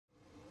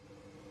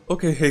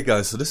Okay, hey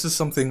guys, so this is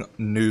something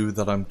new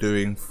that I'm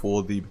doing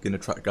for the beginner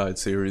track guide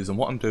series, and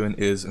what I'm doing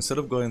is, instead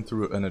of going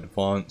through an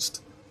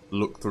advanced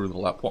look through the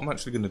lap, what I'm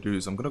actually going to do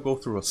is I'm going to go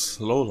through a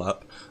slow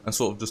lap and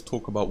sort of just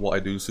talk about what I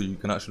do so you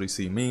can actually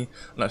see me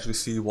and actually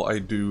see what I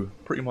do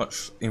pretty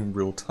much in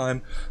real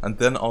time, and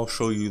then I'll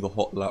show you the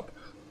hot lap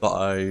that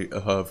I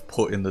have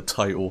put in the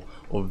title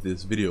of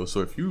this video. So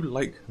if you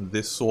like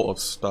this sort of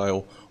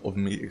style of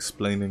me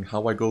explaining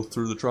how I go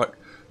through the track,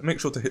 make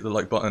sure to hit the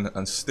like button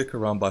and stick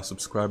around by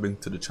subscribing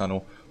to the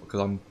channel, because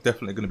I'm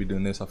definitely going to be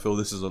doing this. I feel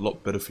this is a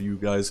lot better for you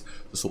guys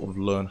to sort of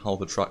learn how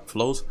the track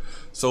flows.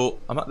 So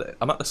I'm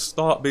at the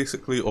start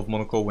basically of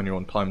Monaco when you're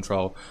on time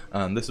trial,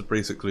 and this is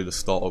basically the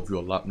start of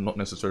your lap, not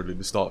necessarily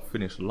the start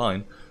finish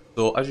line.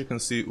 So as you can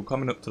see, we're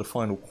coming up to the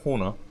final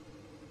corner,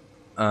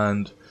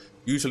 and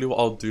usually what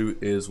I'll do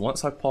is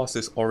once I pass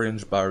this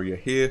orange barrier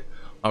here,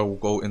 I will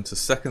go into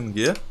second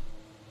gear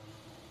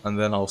and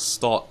then I'll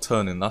start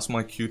turning. That's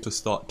my cue to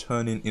start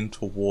turning in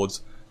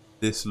towards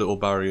this little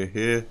barrier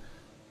here.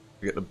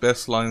 Get the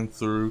best line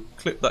through,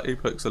 clip that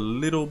apex a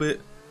little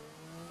bit,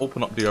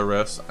 open up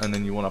DRS, and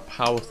then you want to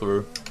power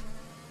through,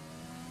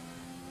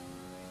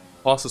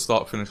 pass the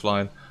start finish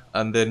line,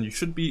 and then you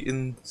should be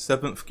in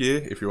 7th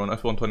gear. If you're on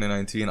F1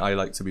 2019, I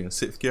like to be in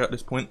 6th gear at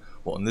this point,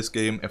 but on this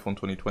game, F1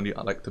 2020,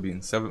 I like to be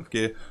in 7th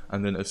gear.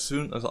 And then as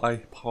soon as I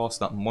pass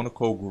that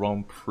Monaco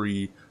Grand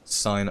Prix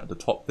sign at the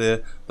top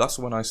there, that's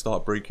when I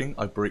start braking.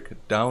 I brake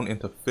down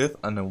into 5th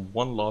and then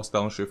one last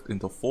downshift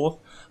into 4th.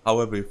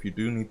 However, if you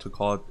do need to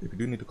car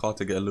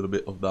to get a little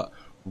bit of that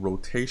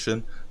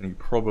rotation, then you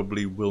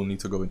probably will need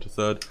to go into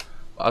 3rd.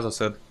 But as I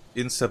said,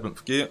 in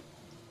 7th gear,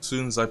 as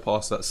soon as I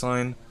pass that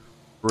sign,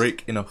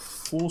 brake in a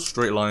full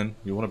straight line.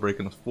 You want to brake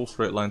in a full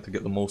straight line to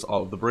get the most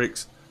out of the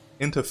brakes,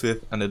 into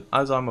 5th, and then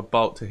as I'm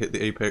about to hit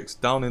the apex,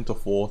 down into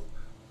 4th,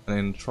 and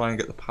then try and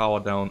get the power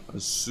down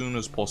as soon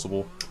as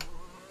possible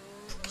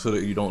so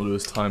that you don't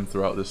lose time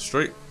throughout this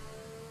straight.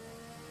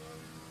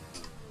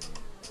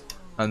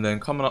 And then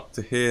coming up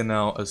to here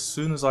now, as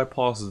soon as I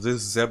pass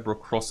this zebra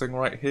crossing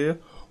right here,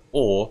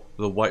 or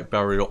the white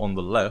barrier on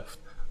the left,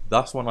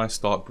 that's when I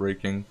start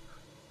braking.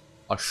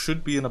 I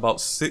should be in about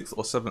 6th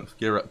or 7th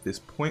gear at this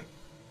point.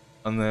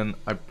 And then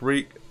I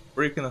brake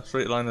in a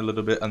straight line a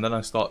little bit, and then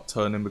I start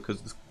turning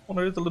because this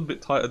corner is a little bit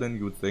tighter than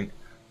you would think.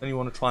 Then you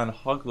want to try and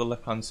hug the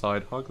left hand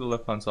side,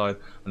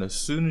 and as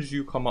soon as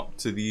you come up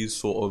to these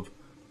sort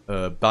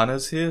of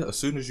banners here, as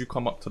soon as you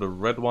come up to the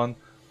red one,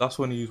 that's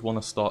when you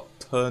want to start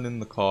turning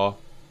the car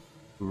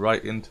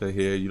right into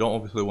here. You don't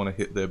obviously want to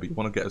hit there, but you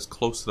want to get as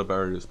close to the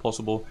barrier as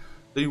possible.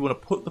 Then you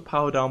want to put the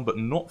power down, but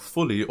not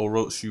fully, or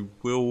else you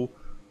will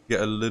get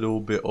a little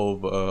bit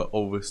of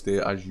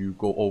oversteer as you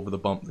go over the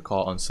bump. The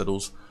car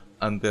unsettles,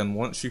 and then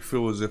once you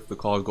feel as if the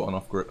car's got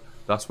enough grip,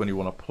 that's when you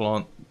want to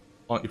plant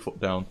your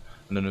foot down.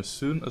 And then as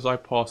soon as I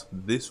pass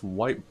this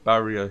white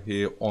barrier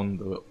here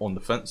on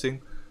the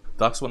fencing,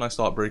 that's when I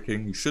start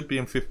braking. You should be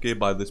in 5th gear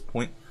by this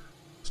point.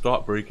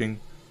 Start braking,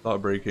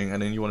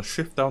 and then you want to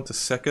shift down to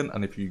 2nd.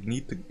 And if you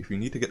need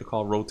to get the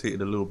car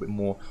rotated a little bit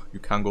more, you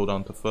can go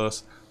down to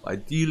 1st. But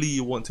ideally,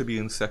 you want to be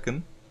in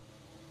 2nd.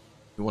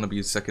 You want to be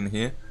in 2nd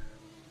here.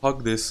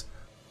 Hug this,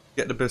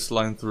 get the best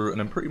line through, and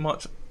then pretty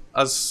much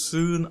as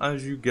soon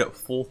as you get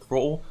full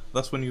throttle,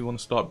 that's when you want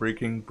to start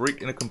braking.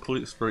 Brake in a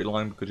complete straight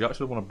line because you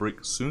actually want to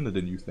brake sooner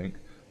than you think,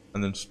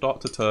 and then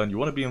start to turn. You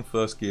want to be in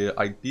 1st gear.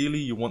 Ideally,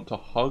 you want to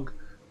hug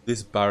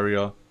this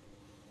barrier,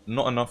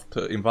 not enough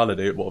to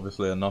invalidate, but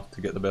obviously enough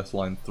to get the best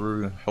line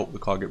through and help the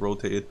car get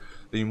rotated.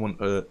 Then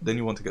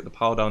you want to get the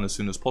power down as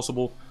soon as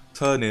possible.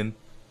 Turn in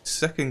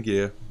 2nd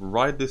gear,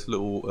 ride this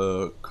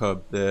little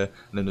curb there,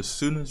 and then as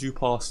soon as you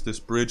pass this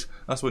bridge,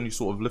 that's when you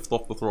sort of lift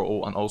off the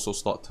throttle and also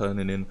start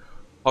turning in.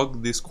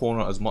 Hug this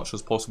corner as much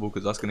as possible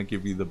because that's going to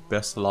give you the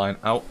best line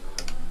out.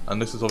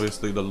 And this is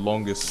obviously the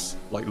longest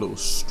like little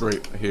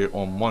straight here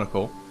on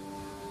Monaco,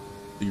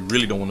 so you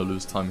really don't want to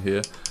lose time here.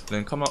 And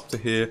then come up to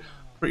here,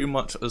 pretty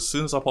much as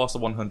soon as I pass the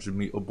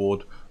 100-meter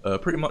board,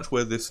 pretty much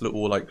where this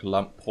little like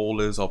lamp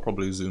pole is, I'll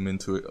probably zoom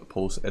into it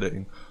post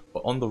editing.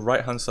 But on the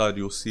right hand side,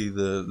 you'll see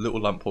the little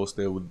lamp post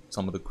there with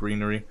some of the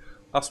greenery.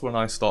 That's when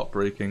I start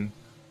braking.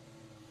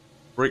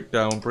 Brake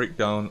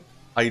down.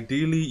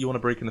 Ideally, you want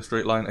to brake in a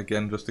straight line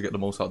again just to get the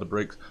most out of the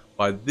brakes.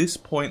 By this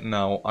point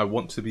now, I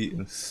want to be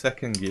in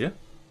 2nd gear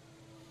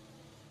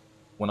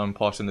when I'm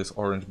passing this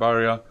orange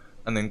barrier,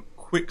 and then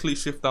quickly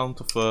shift down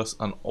to 1st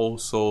and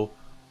also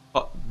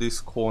cut this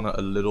corner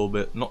a little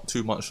bit, not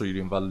too much so you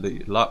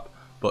invalidate your lap,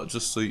 but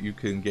just so you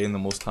can gain the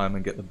most time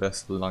and get the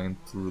best line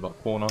through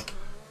that corner.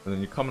 And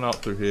then you're coming out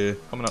through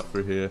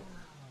here,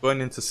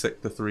 going into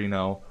sector 3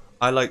 now.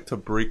 I like to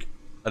brake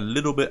a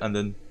little bit and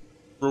then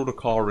throw the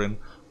car in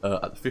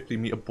at the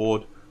 50-meter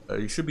board.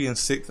 You should be in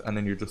 6th, and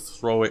then you just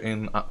throw it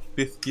in at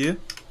 5th gear.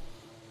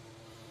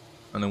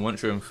 And then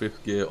once you're in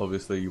 5th gear,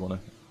 obviously you want to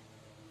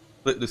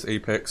split this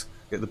apex,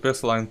 get the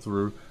best line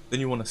through. Then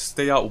you want to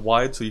stay out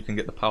wide so you can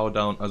get the power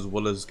down as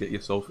well as get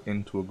yourself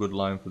into a good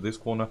line for this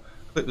corner.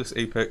 Click this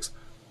apex,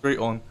 straight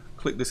on,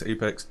 click this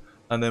apex,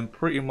 and then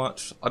pretty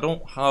much I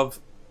don't have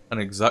an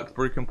exact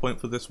braking point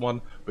for this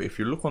one, but if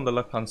you look on the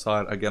left hand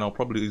side, again, I'll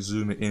probably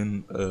zoom it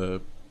in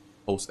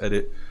post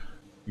edit,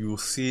 you will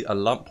see a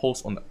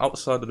lamppost on the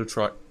outside of the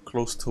track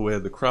close to where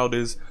the crowd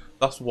is.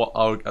 That's what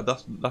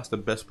that's the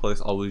best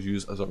place I always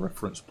use as a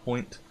reference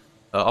point.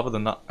 Other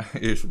than that,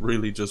 it's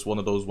really just one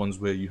of those ones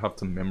where you have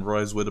to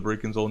memorize where the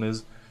braking zone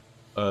is.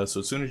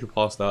 So as soon as you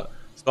pass that,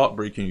 start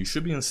braking. You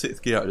should be in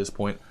 6th gear at this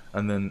point,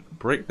 and then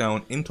brake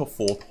down into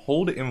 4th,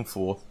 hold it in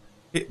 4th,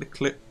 hit the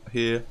clip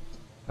here,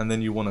 and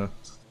then you want to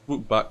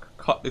swoop back,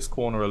 cut this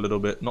corner a little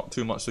bit, not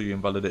too much so you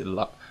invalidate the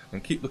lap,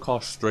 and keep the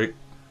car straight.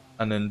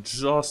 And then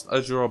just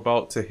as you're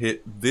about to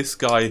hit this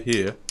guy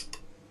here,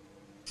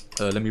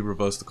 let me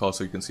reverse the car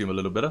so you can see him a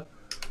little better.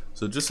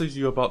 So just as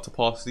you're about to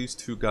pass these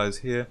two guys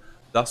here,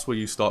 that's where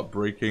you start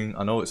braking.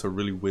 I know it's a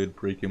really weird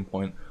braking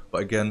point,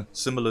 but again,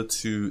 similar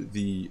to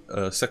the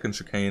second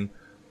chicane,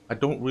 I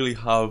don't really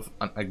have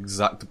an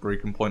exact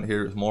braking point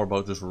here. It's more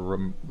about just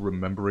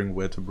remembering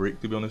where to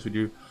brake, to be honest with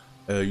you.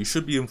 You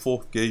should be in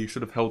 4th gear. You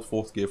should have held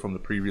 4th gear from the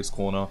previous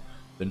corner.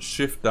 Then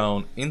shift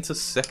down into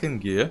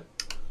 2nd gear.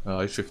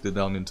 I shifted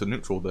down into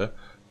neutral there.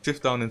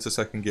 Shift down into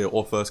 2nd gear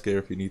or 1st gear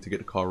if you need to get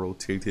the car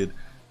rotated.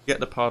 Get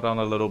the power down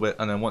a little bit,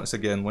 and then once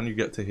again, when you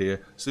get to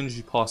here, as soon as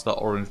you pass that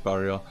orange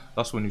barrier,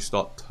 that's when you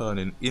start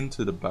turning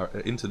into the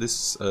into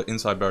this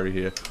inside barrier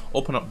here.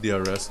 Open up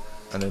DRS,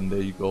 and then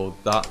there you go.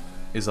 That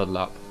is a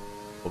lap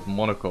of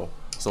Monaco.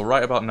 So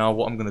right about now,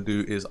 what I'm going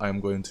to do is I am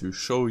going to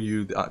show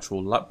you the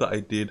actual lap that I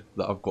did,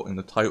 that I've got in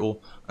the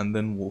title, and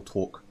then we'll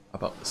talk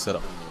about the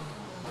setup.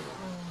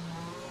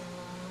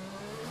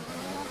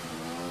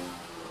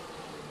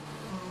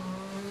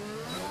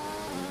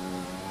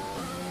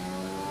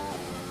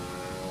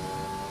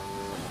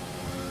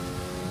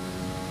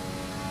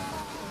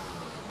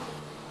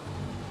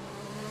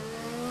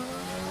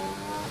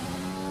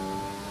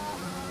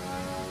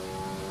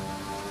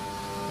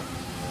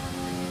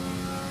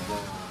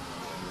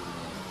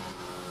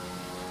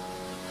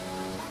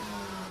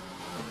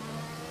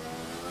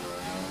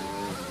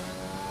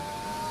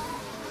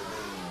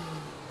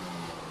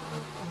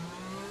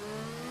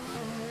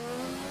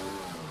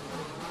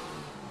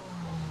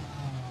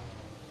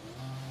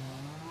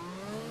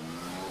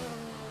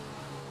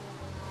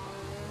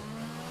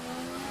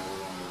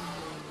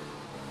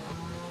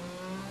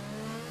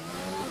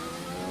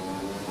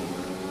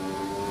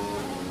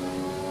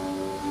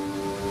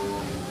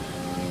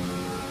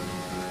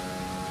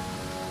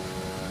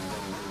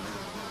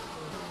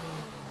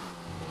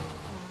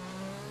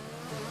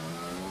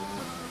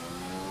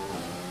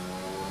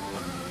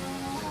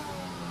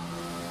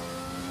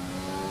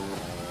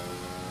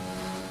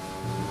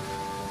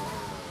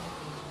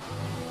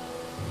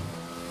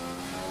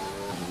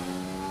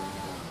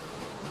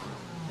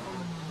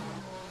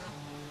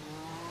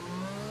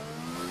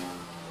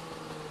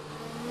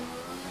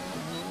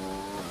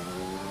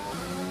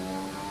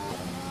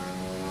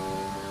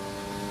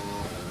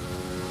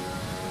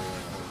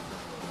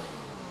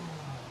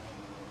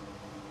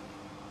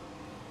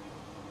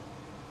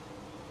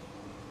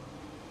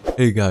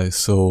 Hey guys,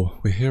 so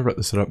we're here at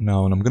the setup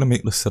now, and I'm going to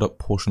make the setup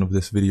portion of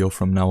this video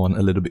from now on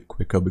a little bit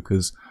quicker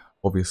because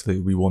obviously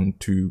we want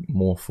to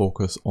more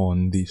focus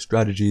on the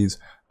strategies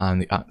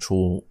and the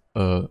actual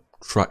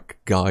track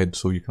guide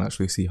so you can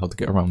actually see how to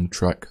get around the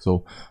track.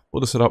 So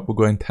for the setup, we're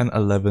going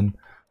 10-11,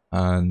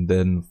 and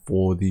then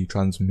for the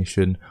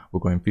transmission,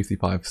 we're going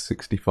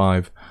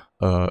 55-65.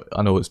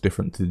 I know it's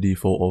different to the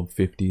default of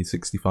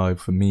 50-65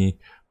 for me,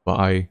 but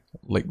I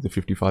like the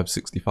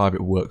 55-65,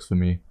 it works for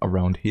me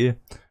around here.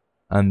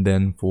 And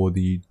then for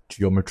the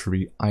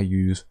geometry, I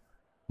use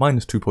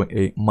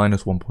 -2.8,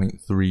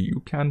 -1.3.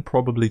 You can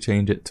probably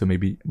change it to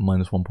maybe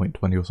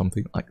 -1.20 or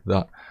something like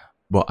that,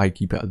 but I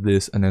keep it at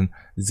this. And then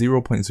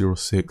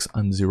 0.06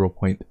 and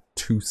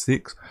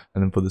 0.26.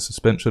 And then for the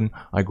suspension,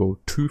 I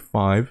go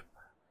 2.5,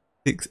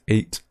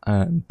 6.8,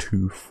 and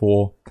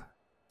 2.4.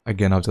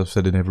 Again, as I've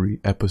said in every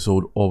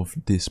episode of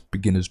this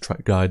beginner's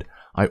track guide,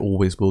 I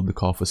always build the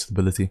car for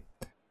stability.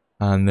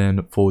 And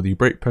then for the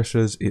brake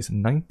pressures, it's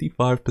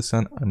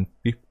 95% and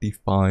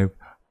 55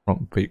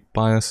 front brake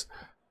bias,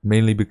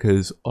 mainly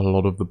because a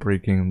lot of the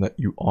braking that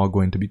you are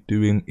going to be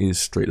doing is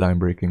straight line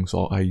braking.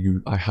 So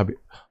I have it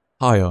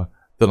higher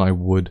than I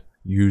would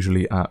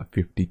usually at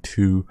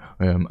 52.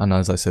 And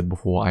as I said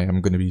before, I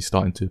am going to be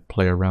starting to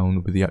play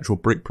around with the actual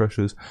brake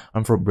pressures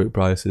and front brake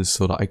biases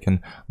so that I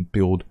can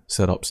build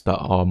setups that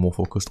are more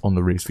focused on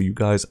the race for you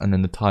guys. And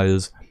then the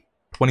tires,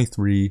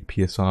 23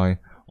 psi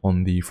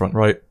on the front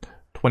right,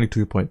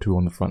 22.2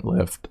 on the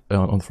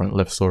front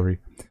left, sorry.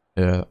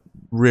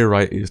 Rear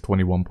right is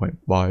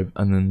 21.5,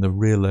 and then the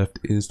rear left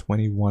is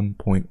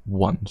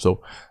 21.1.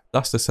 So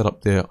that's the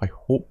setup there. I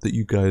hope that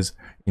you guys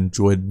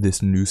enjoyed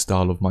this new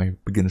style of my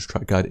beginner's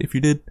track guide. If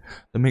you did,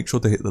 then make sure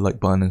to hit the like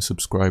button and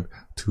subscribe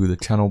to the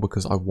channel,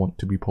 because I want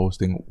to be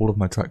posting all of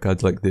my track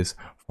guides like this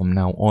from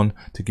now on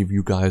to give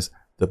you guys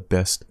the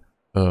best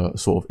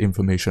sort of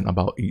information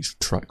about each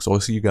track. So I'll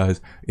see you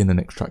guys in the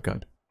next track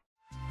guide.